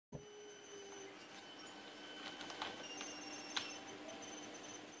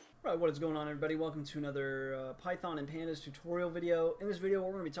Right, what is going on, everybody? Welcome to another Python and Pandas tutorial video. In this video, what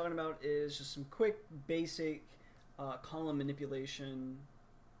we're going to be talking about is just some quick, basic column manipulation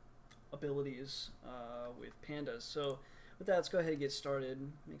abilities with Pandas. So with that, let's go ahead and get started.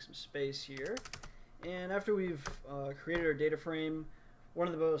 Make some space here. And after we've created our data frame, one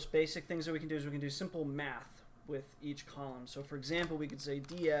of the most basic things that we can do is we can do simple math with each column. So for example, we could say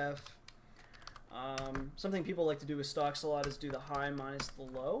df. Something people like to do with stocks a lot is do the high minus the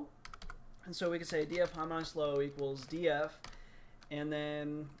low. And so we could say df high minus low equals df. And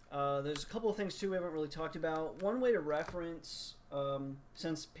then there's a couple of things too we haven't really talked about. One way to reference,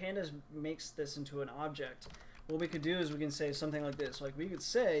 since Pandas makes this into an object, what we could do is we can say something like this. Like we could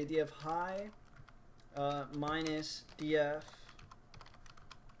say df high minus df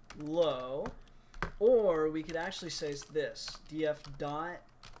low. Or we could actually say this, df dot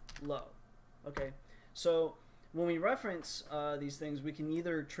low. Okay, so when we reference these things, we can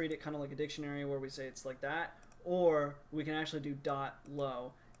either treat it kind of like a dictionary where we say it's like that, or we can actually do dot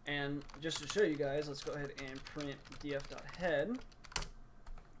low. And just to show you guys, let's go ahead and print df dot head.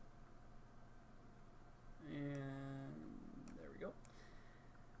 And there we go.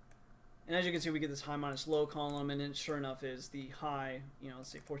 And as you can see, we get this high minus low column, and it sure enough is the high, let's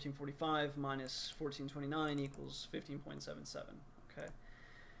say 1445 minus 1429 equals 15.77. Okay.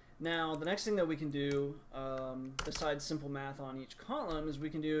 Now, the next thing that we can do, besides simple math on each column, is we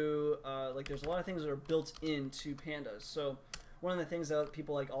can do, like there's a lot of things that are built into Pandas. So one of the things that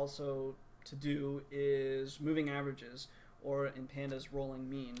people like also to do is moving averages, or in Pandas, rolling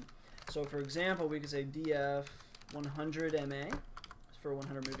mean. So for example, we could say df 100 ma for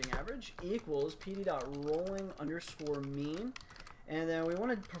 100 moving average equals pd.rolling underscore mean. And then we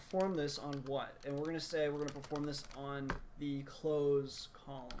want to perform this on what? And we're going to say we're going to perform this on the close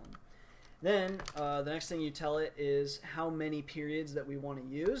column. Then the next thing you tell it is how many periods that we want to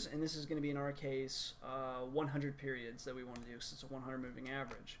use. And this is going to be, in our case, 100 periods that we want to do because it's a 100 moving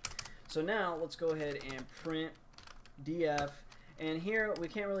average. So now let's go ahead and print df. And here we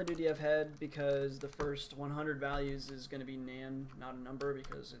can't really do df head because the first 100 values is going to be nan, not a number,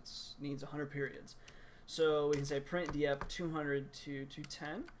 because it needs 100 periods. So we can say print df 200 to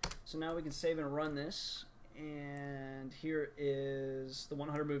 210. So now we can save and run this. And here is the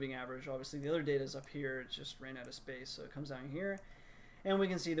 100 moving average. Obviously the other data is up here. It just ran out of space. So it comes down here. And we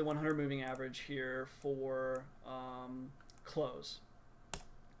can see the 100 moving average here for close.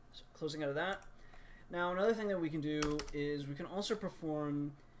 So closing out of that. Now another thing that we can do is we can also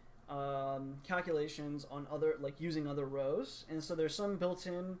perform calculations on other, like using other rows. And so there's some built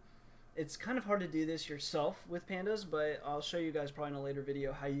in. It's kind of hard to do this yourself with Pandas, but I'll show you guys probably in a later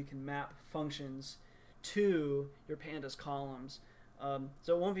video how you can map functions to your Pandas columns.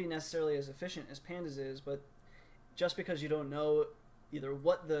 So it won't be necessarily as efficient as Pandas is, but just because you don't know either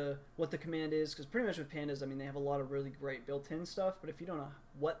what the command is, because pretty much with Pandas, I mean, they have a lot of really great built-in stuff, but if you don't know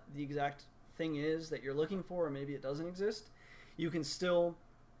what the exact thing is that you're looking for, or maybe it doesn't exist, you can still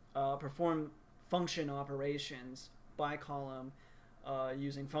perform function operations by column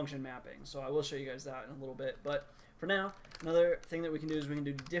using function mapping. So I will show you guys that in a little bit. But for now, another thing that we can do is we can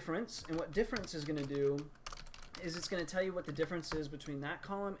do difference. And what difference is going to do is it's going to tell you what the difference is between that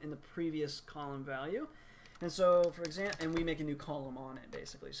column and the previous column value. And so, for example, and we make a new column on it,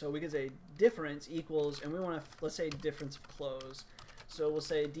 basically. So we could say difference equals, and we want to, let's say difference of close. So we'll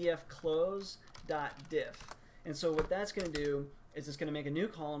say df close dot diff. And so what that's going to do is it's going to make a new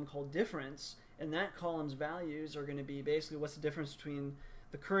column called difference. And that column's values are going to be basically what's the difference between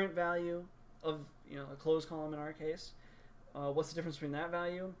the current value of a closed column in our case, what's the difference between that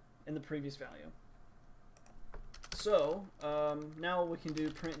value and the previous value. So now we can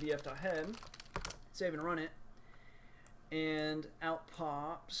do print df.head, save and run it, and out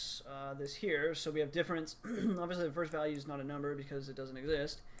pops this here. So we have difference. Obviously the first value is not a number because it doesn't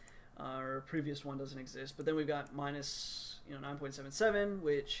exist, or previous one doesn't exist, but then we've got minus 9.77,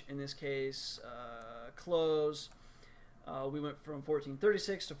 which in this case, close, we went from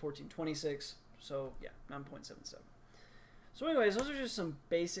 1436 to 1426, so yeah, 9.77. So anyways, those are just some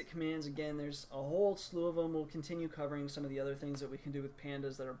basic commands. Again, there's a whole slew of them. We'll continue covering some of the other things that we can do with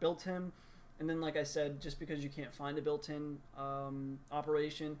Pandas that are built-in. And then, like I said, just because you can't find a built-in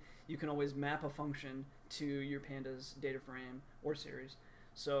operation, you can always map a function to your Pandas data frame or series.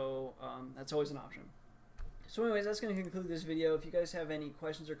 So that's always an option. So anyways, that's going to conclude this video. If you guys have any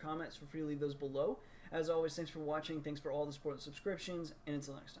questions or comments, feel free to leave those below. As always, thanks for watching. Thanks for all the support and subscriptions. And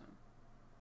until next time.